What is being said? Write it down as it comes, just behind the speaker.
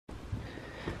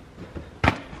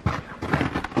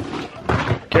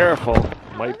Careful,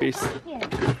 might be.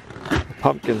 The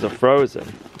pumpkins are frozen.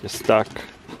 You're stuck.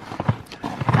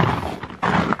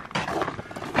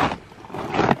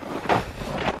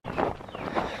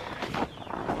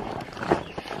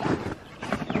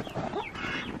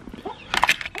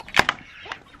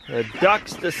 The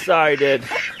ducks decided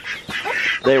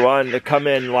they wanted to come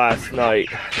in last night.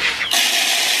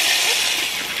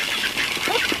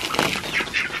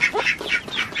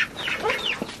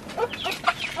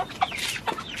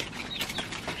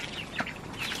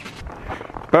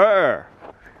 Burr!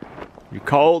 You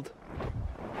cold?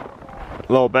 A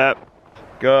little bit.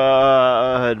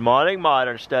 Good morning,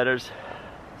 Modern Steaders.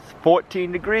 It's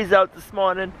 14 degrees out this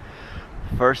morning.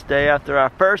 First day after our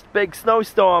first big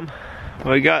snowstorm.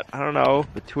 We got, I don't know,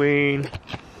 between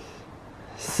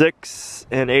 6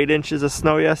 and 8 inches of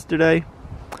snow yesterday.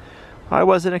 I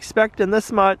wasn't expecting this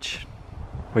much.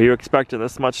 Were you expecting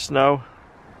this much snow?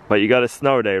 But you got a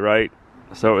snow day, right?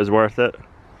 So it was worth it.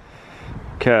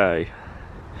 Okay.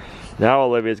 Now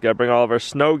Olivia's got to bring all of her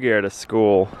snow gear to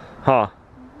school. Huh.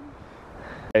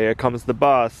 Hey, here comes the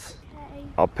bus. Okay.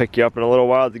 I'll pick you up in a little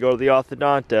while to go to the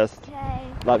orthodontist. Okay.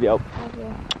 Love you. Love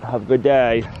you. Have a good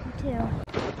day. You too.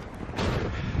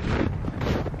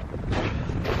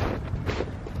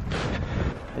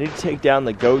 I need to take down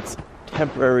the goat's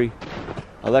temporary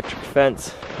electric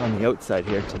fence on the outside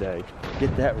here today.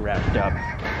 Get that wrapped up.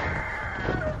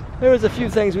 There was a few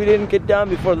things we didn't get done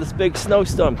before this big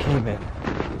snowstorm came in.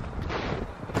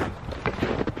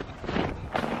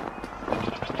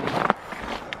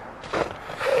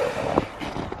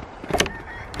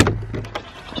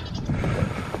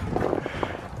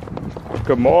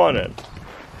 Good morning.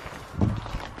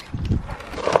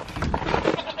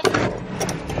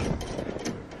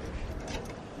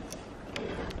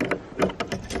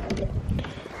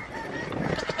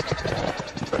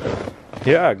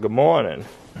 Yeah, good morning.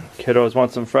 Kiddos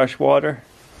want some fresh water?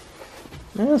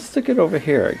 Yeah, let's stick it over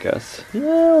here, I guess. Yeah,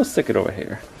 we'll stick it over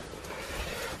here.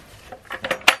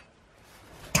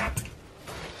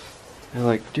 They're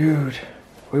like, dude,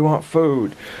 we want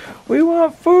food. We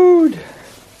want food!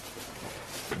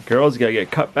 Girls gotta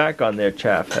get cut back on their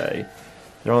chaff hay.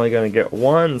 They're only gonna get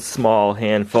one small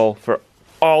handful for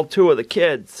all 2 of the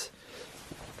kids.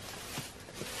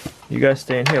 You guys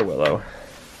stay in here, Willow.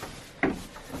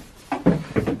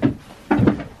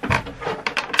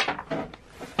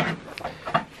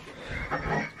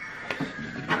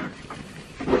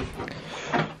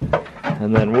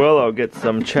 And then Willow gets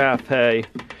some chaff hay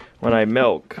when I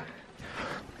milk.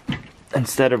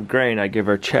 Instead of grain, I give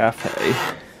her chaff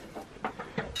hay.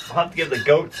 I'll have to give the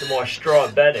goat some more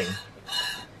straw bedding.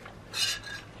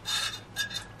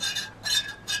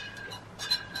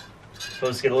 It's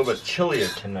supposed to get a little bit chillier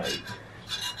tonight.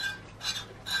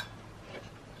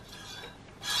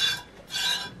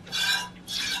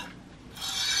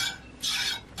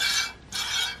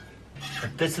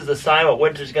 If this is a sign what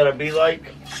winter's gonna be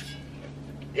like,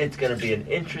 it's gonna be an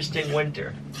interesting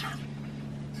winter.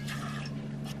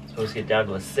 It's supposed to get down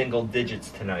to the single digits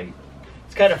tonight.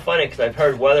 It's kind of funny because I've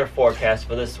heard weather forecasts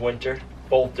for this winter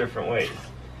both different ways.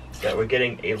 That we're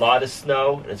getting a lot of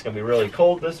snow and it's going to be really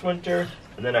cold this winter,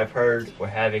 and then I've heard we're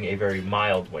having a very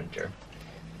mild winter.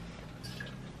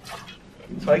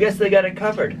 So I guess they got it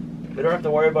covered. We don't have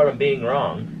to worry about them being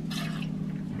wrong.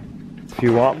 If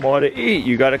you want more to eat,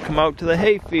 you got to come out to the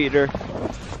hay feeder.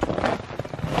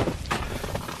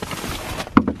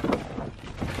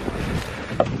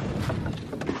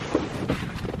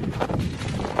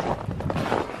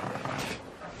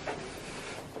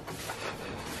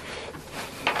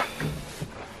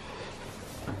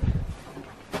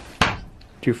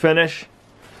 Did you finish?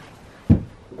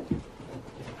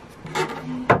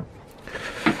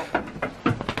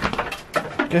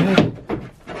 Go ahead.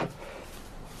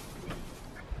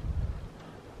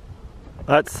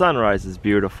 That sunrise is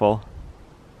beautiful.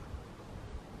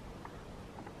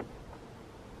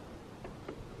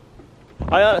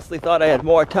 I honestly thought I had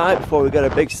more time before we got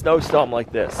a big snowstorm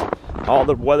like this. All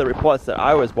the weather reports that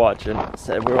I was watching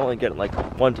said we're only getting like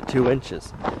 1 to 2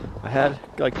 inches. I had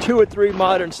like 2 or 3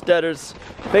 Modern Steaders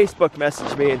Facebook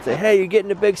message me and say, hey, you're getting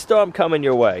a big storm coming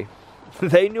your way.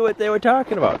 They knew what they were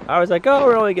talking about. I was like, oh,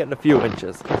 we're only getting a few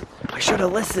inches. I should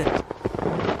have listened.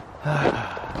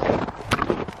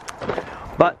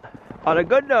 But on a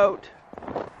good note,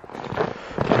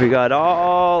 we got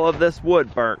all of this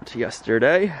wood burnt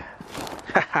yesterday.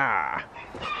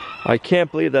 I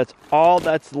can't believe that's all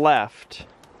that's left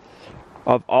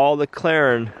of all the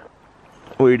clearing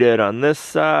we did on this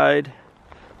side,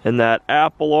 in that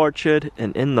apple orchard,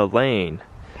 and in the lane.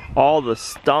 All the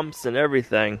stumps and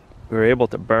everything we were able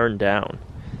to burn down.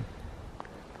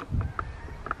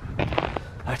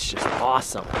 That's just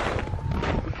awesome.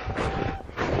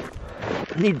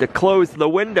 Need to close the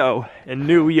window in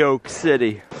New York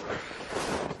City.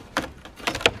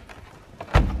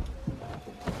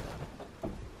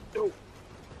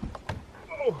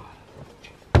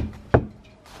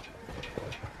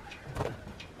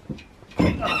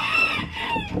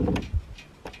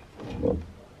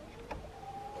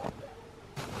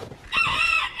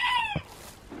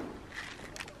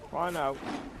 Come on out.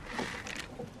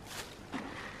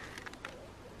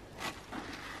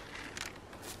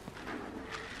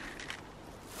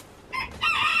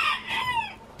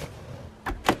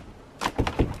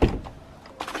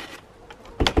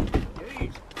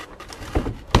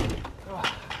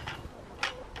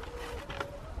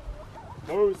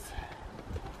 Moose.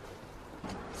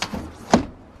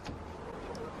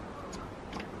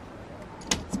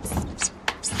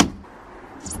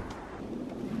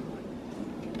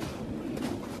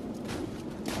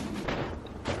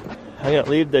 I'm gonna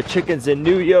leave the chickens in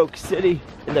New York City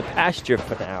in the pasture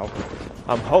for now.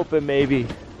 I'm hoping maybe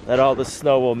that all the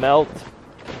snow will melt.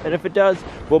 And if it does,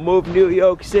 we'll move New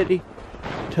York City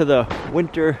to the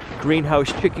winter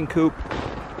greenhouse chicken coop.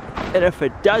 And if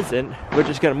it doesn't, we're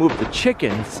just gonna move the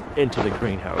chickens into the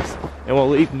greenhouse and we'll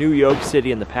leave New York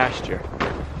City in the pasture.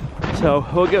 So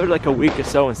we'll give it like a week or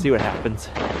so and see what happens.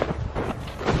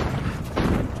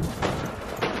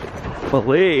 I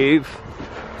believe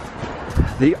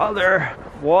the other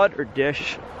water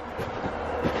dish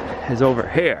is over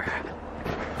here.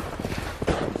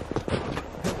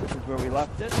 This is where we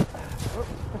left it. Oh.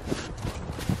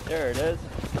 There it is.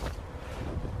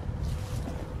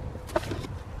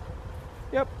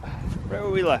 Yep, right where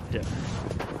we left it.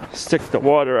 Stick the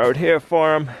water out here for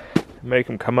them, make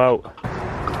them come out.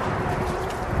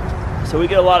 So we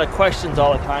get a lot of questions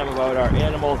all the time about our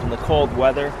animals in the cold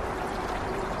weather,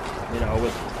 you know,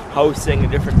 with housing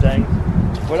and different things.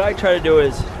 What I try to do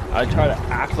is I try to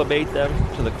acclimate them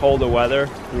to the colder weather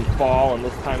through fall and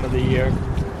this time of the year.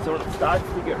 So when it starts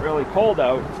to get really cold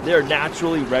out, they're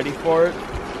naturally ready for it.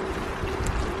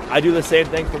 I do the same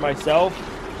thing for myself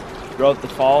throughout the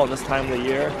fall and this time of the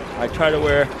year. I try to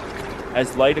wear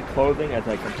as light a clothing as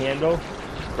I can handle.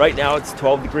 Right now it's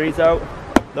 12 degrees out.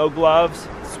 No gloves,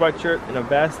 sweatshirt and a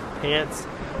vest, pants,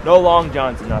 no long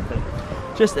johns and nothing.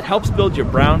 Just it helps build your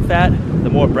brown fat. The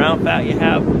more brown fat you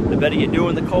have, the better you do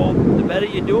in the cold. The better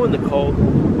you do in the cold,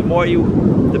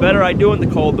 the better I do in the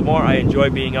cold, the more I enjoy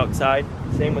being outside.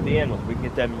 Same with the animals. We can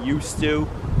get them used to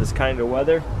this kind of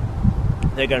weather.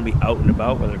 They're gonna be out and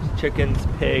about, whether it's chickens,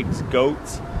 pigs,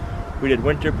 goats. We did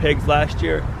winter pigs last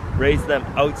year, raised them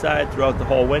outside throughout the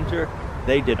whole winter.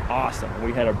 They did awesome.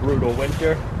 We had a brutal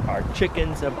winter. Our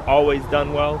chickens have always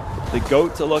done well. The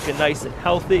goats are looking nice and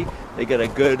healthy. They got a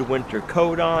good winter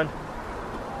coat on.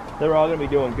 They're all gonna be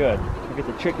doing good. We get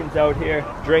the chickens out here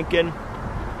drinking.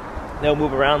 They'll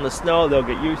move around the snow, they'll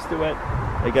get used to it.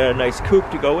 They got a nice coop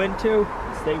to go into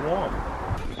and stay warm.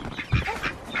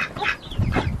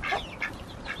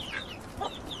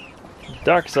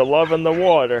 Ducks are loving the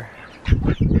water.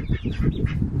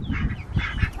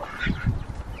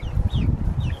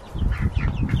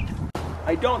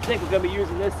 I don't think we're gonna be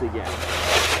using this again.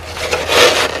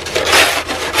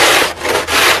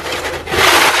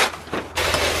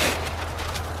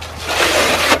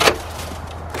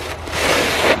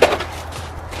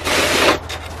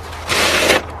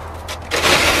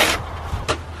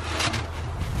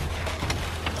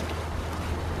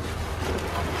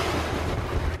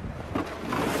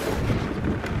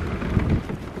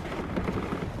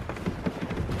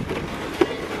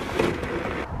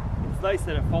 Nice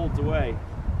that it folds away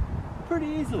pretty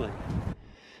easily.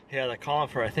 Yeah, they're calling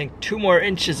for I think 2 more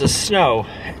inches of snow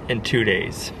in 2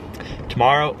 days.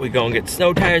 Tomorrow we go and get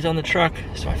snow tires on the truck,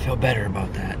 so I feel better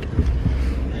about that.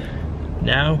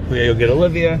 Now we gotta go get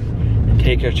Olivia and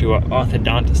take her to an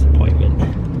orthodontist appointment.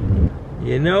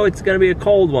 You know it's gonna be a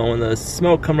cold one when the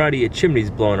smoke coming out of your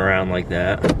chimney's blowing around like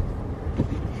that.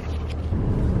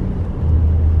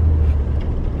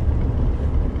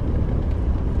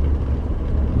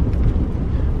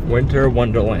 Winter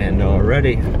wonderland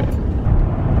already.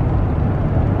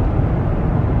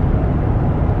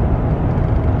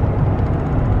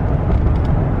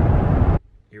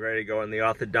 You ready to go in the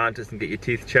orthodontist and get your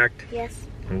teeth checked? Yes.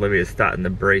 Olivia's starting the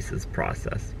braces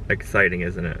process. Exciting,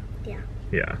 isn't it? Yeah.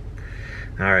 Yeah.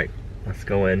 All right, let's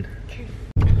go in. Okay.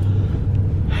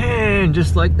 And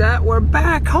just like that, we're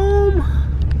back home.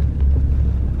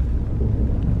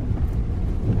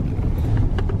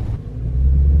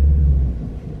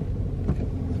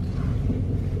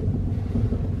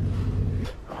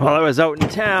 While I was out in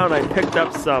town, I picked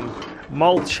up some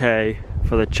mulch hay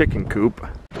for the chicken coop.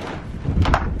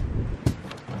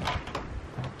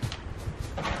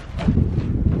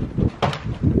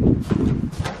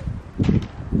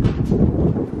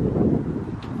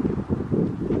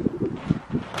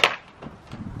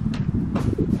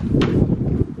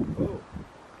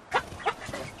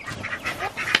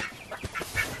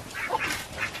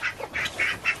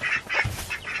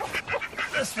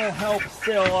 will help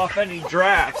seal off any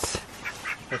drafts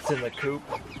that's in the coop.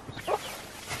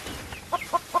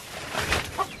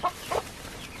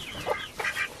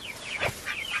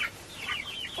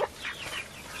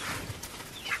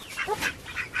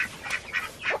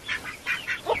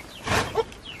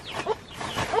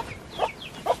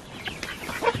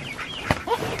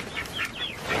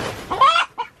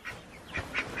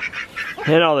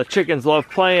 And all the chickens love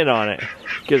playing on it.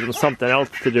 Gives them something else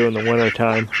to do in the winter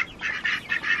time.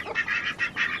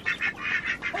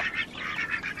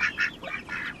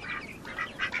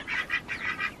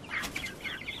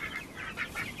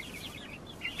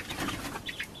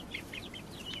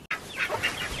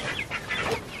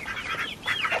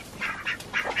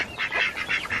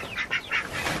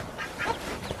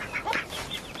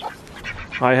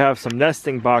 I have some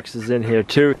nesting boxes in here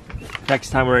too.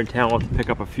 Next time we're in town, we'll have to pick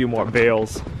up a few more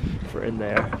bales for in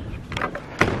there.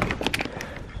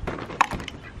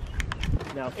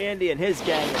 Now, Andy and his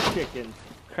gang of chickens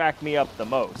crack me up the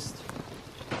most.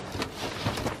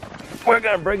 We're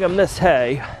gonna bring them this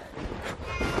hay.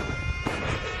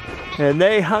 And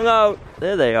they hung out,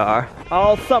 there they are,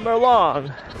 all summer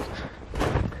long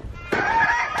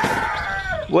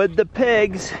with the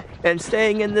pigs and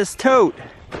staying in this tote.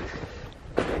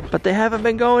 But they haven't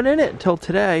been going in it until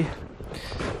today.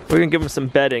 We're gonna give them some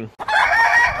bedding.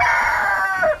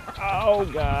 Oh,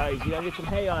 guys, you gotta get some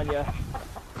hay on you.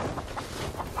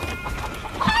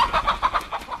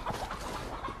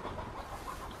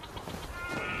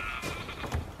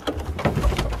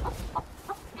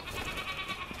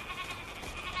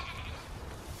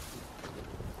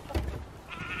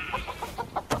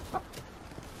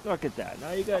 Look at that,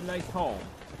 now you got a nice home.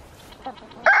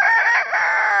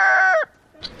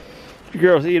 You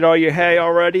girls eat all your hay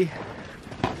already?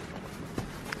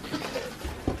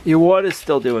 Your water's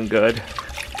still doing good.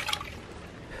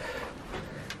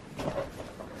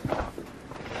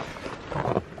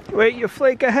 Wait, you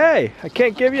flake of hay. I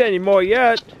can't give you any more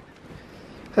yet.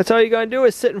 That's all you're gonna do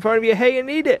is sit in front of your hay and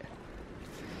eat it.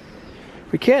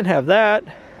 We can't have that.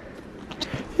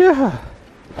 Yeah.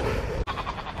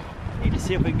 Need to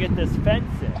see if we can get this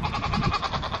fence in.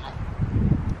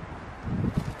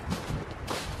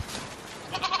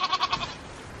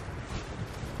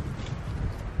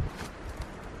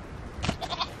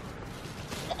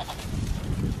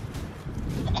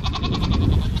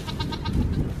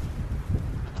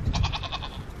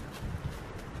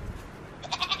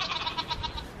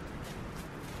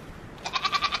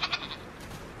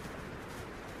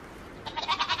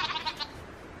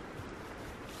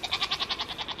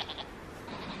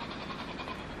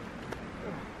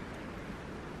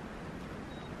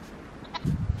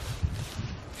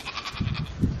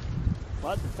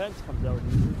 But the fence comes out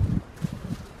easy.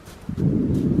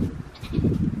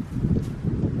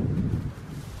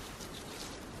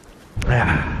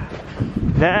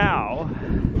 Now,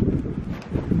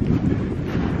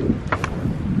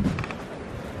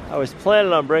 I was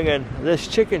planning on bringing this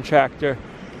chicken tractor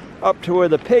up to where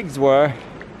the pigs were,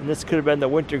 and this could have been the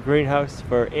winter greenhouse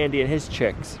for Andy and his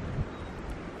chicks.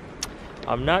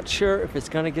 I'm not sure if it's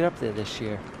going to get up there this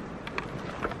year.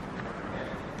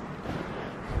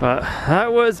 But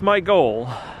that was my goal.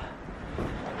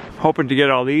 Hoping to get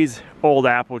all these old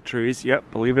apple trees, yep,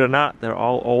 believe it or not, they're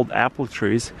all old apple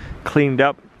trees, cleaned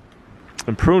up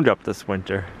and pruned up this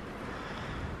winter.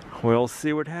 We'll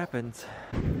see what happens.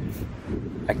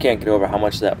 I can't get over how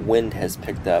much that wind has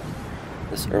picked up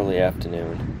this early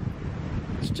afternoon.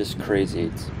 It's just crazy.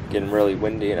 It's getting really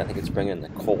windy, and I think it's bringing in the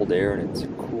cold air, and it's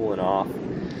cooling off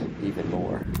even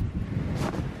more.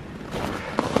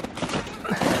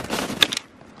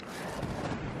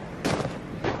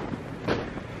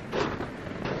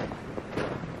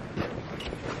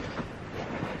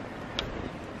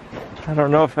 I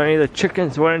don't know if any of the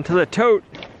chickens went into the tote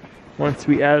once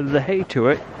we added the hay to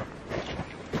it.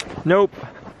 Nope.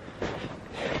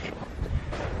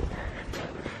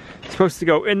 It's supposed to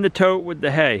go in the tote with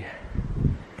the hay.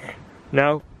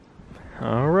 No.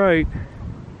 All right.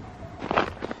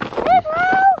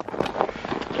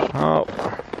 Oh.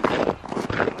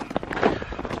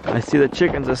 I see the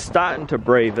chickens are starting to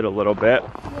brave it a little bit.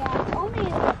 Yeah, only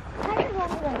like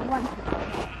one.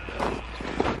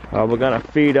 We're gonna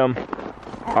feed them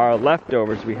our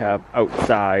leftovers we have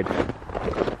outside.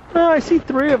 Oh, I see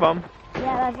 3 of them.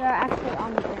 Yeah, those are actually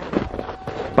on the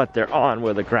ground. But they're on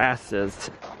where the grass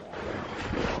is.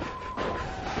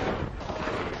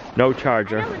 No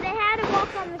charger. I know, but they had to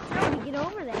walk on the snow to get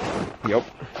over there. Yep.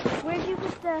 Where'd you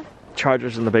put the...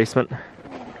 Charger's in the basement. Yeah.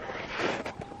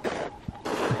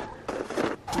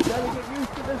 You gotta get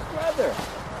used to this weather.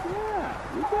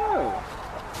 Yeah, you do.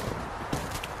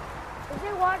 Is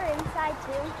there water inside inside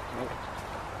too.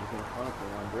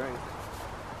 Drink.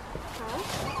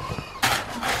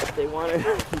 Huh? If they want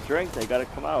to drink, they gotta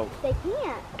come out. They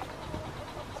can't.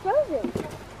 It's frozen.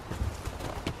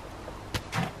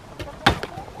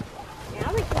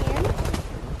 Now we can.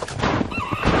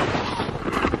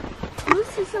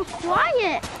 Moose is so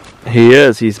quiet. He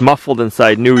is. He's muffled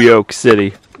inside New York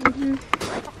City.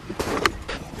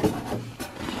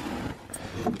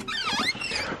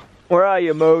 Where are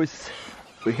you, Moose?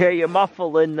 We hear you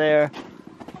muffled in there.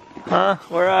 Huh?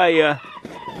 Where are you?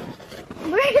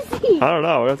 Where is he? I don't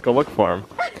know. Let's go look for him.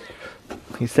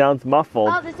 He sounds muffled.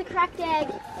 Oh, there's a cracked egg.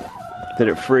 Did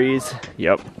it freeze?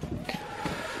 Yep.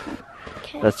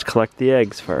 Okay. Let's collect the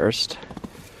eggs first.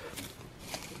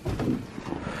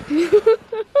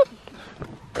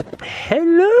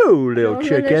 Hello, little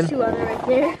chicken. There's two other right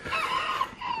there.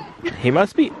 He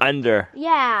must be under.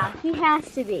 Yeah, he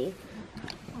has to be.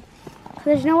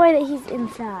 There's no way that he's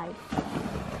inside.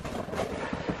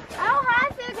 Oh, hi,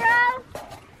 Figaro.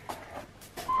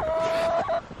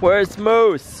 Where's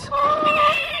Moose?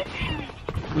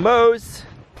 Moose?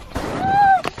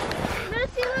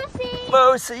 Lucy.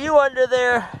 Moose, are you under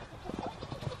there?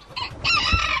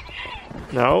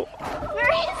 No. Where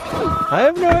is he? I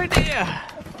have no idea.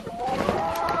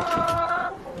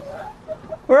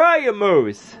 Where are you,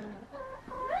 Moose?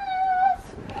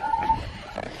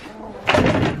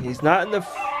 He's not in the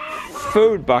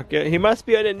food bucket. He must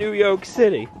be in New York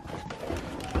City.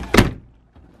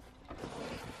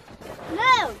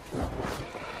 No.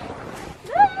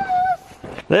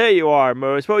 There you are,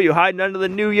 Moose. What, are you hiding under the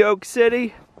New York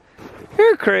City?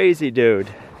 You're crazy, dude.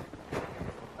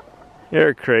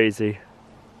 You're crazy.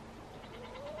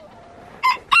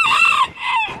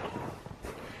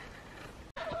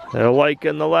 They're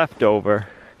liking the leftover.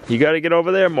 You gotta get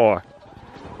over there more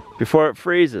before it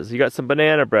freezes. You got some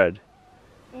banana bread.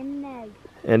 And an egg.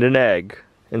 And an egg.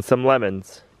 And some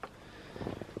lemons.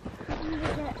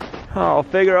 Oh,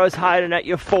 Figaro's hiding at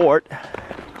your fort.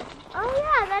 Oh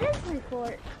yeah, that is my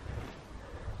fort.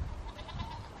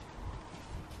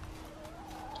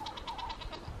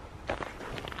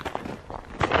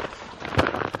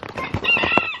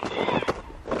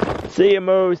 See you,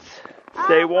 Moose.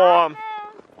 Stay warm.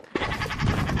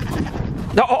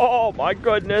 Oh my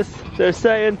goodness. They're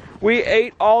saying we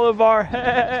ate all of our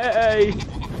hay.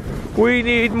 We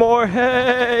need more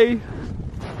hay.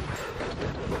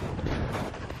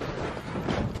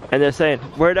 And they're saying,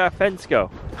 where'd our fence go?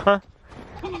 Huh?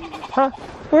 Huh?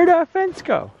 Where'd our fence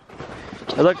go?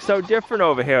 It looks so different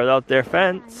over here without their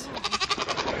fence.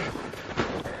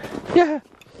 Yeah.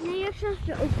 Now you actually have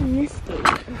to open this gate,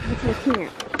 which I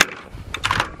can't.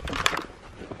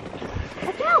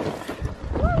 Look out!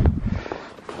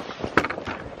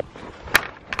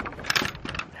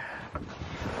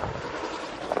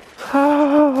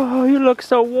 Oh, you look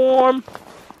so warm.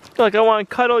 I feel like I want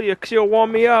to cuddle you because you'll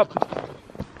warm me up.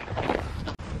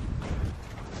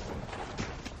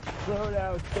 Slow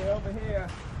down, stay over here.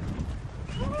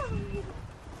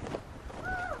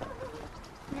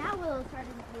 Now Willow's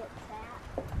starting to get fat.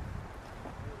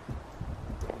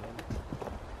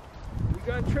 You're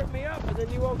going to trip me up and then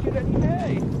you won't get any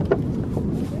hay.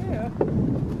 Yeah.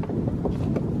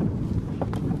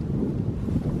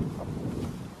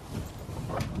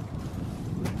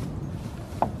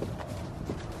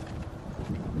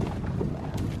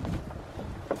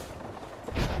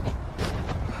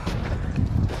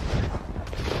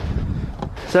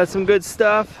 Is that some good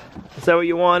stuff? Is that what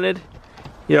you wanted?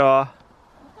 Yeah. Look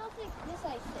how thick this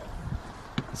ice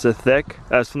is. Is it thick?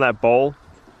 That's from that bowl?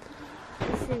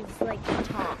 This is like the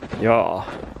top. Yeah.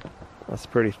 That's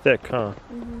pretty thick, huh?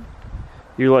 Mm-hmm.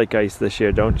 You like ice this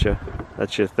year, don't you?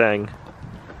 That's your thing.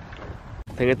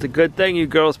 I think it's a good thing you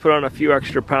girls put on a few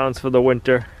extra pounds for the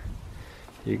winter.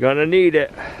 You're gonna need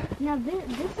it. Now this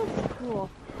is cool.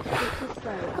 This is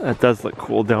like... That does look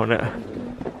cool, don't it?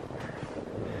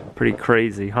 Pretty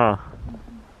crazy, huh?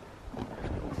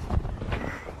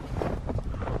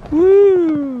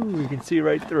 Woo! You can see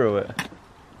right through it.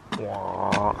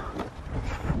 Wow.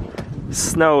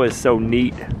 Snow is so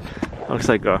neat. Looks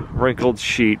like a wrinkled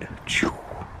sheet.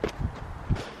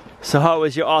 So how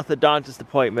was your orthodontist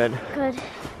appointment? Good.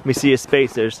 Let me see your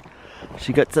spacers.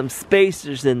 She got some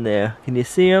spacers in there. Can you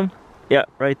see them? Yeah,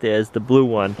 right there is the blue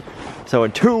one. So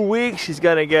in 2 weeks she's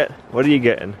gonna get, what are you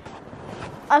getting?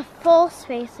 A full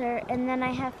spacer, and then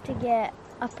I have to get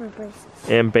upper braces.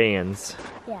 And bands.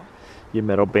 Yeah. Your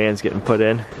metal bands getting put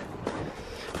in.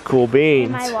 Cool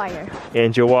beans. And my wire.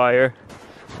 And your wire.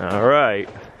 Alright.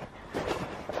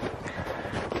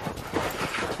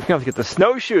 You're gonna have to get the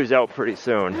snowshoes out pretty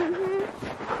soon.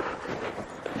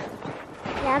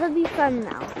 That'll be fun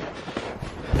now.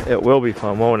 It will be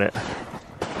fun, won't it?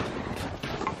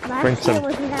 Last year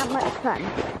wasn't that much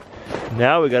fun.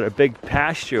 Now we got a big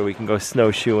pasture we can go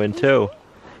snowshoeing too.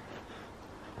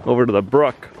 Over to the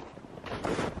brook.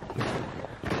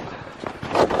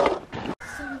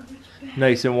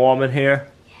 Nice and warm in here.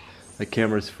 The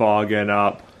camera's fogging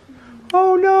up.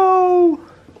 Oh no!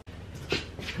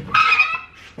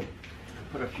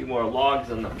 Put a few more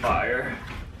logs on the fire.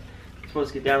 I'm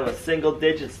supposed to get down to the single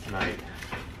digits tonight.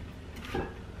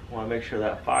 I want to make sure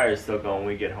that fire is still going when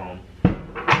we get home.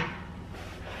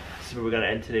 So we're going to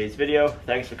end today's video.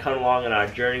 Thanks for coming along on our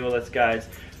journey with us, guys.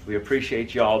 We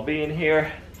appreciate you all being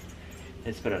here.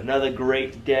 It's been another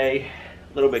great day.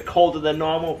 A little bit colder than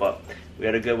normal, but we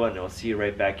had a good one, and we'll see you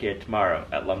right back here tomorrow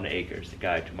at Lumnah Acres, the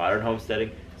guide to modern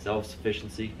homesteading,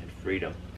 self-sufficiency, and freedom.